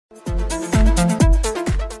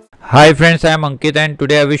Hi friends, I am Ankit and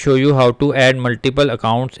today I will show you how to add multiple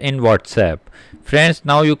accounts in WhatsApp. Friends,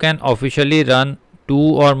 now you can officially run two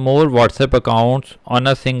or more WhatsApp accounts on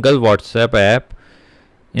a single WhatsApp app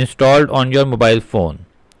installed on your mobile phone.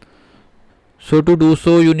 So to do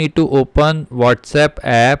so, you need to open WhatsApp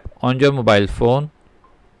app on your mobile phone.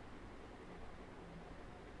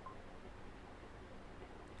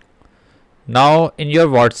 Now in your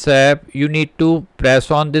WhatsApp, you need to press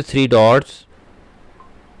on the three dots.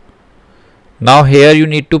 Now here you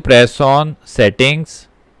need to press on settings.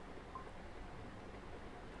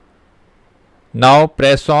 Now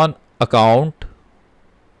press on account.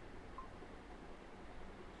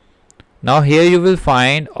 Now here you will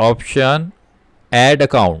find option add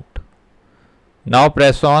account. Now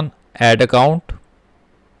press on add account.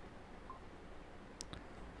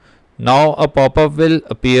 Now a pop-up will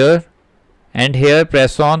appear and here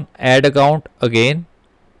press on add account again.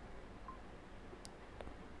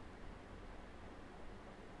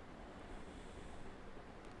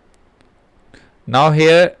 Now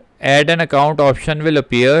here add an account option will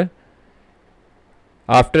appear.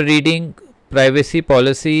 After reading privacy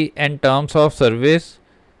policy and terms of service,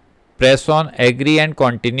 press on agree and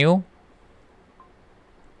continue.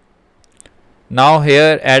 Now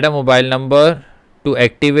here add a mobile number to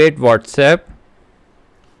activate WhatsApp.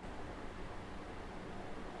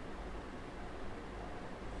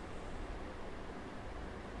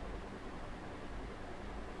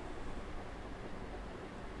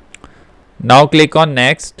 Now click on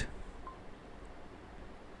next.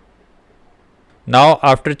 Now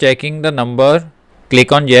after checking the number,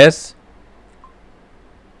 click on yes.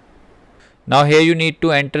 Now here you need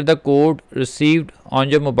to enter the code received on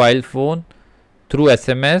your mobile phone through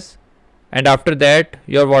SMS, and after that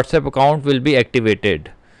your WhatsApp account will be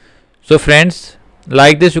activated. So friends,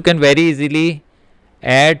 like this you can very easily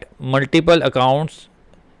add multiple accounts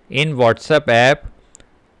in WhatsApp app.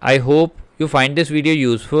 I hope you find this video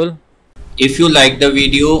useful. If you like the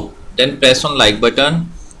video, then press on like button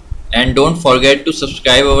and don't forget to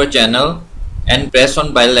subscribe our channel and press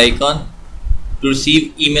on bell icon to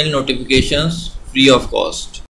receive email notifications free of cost.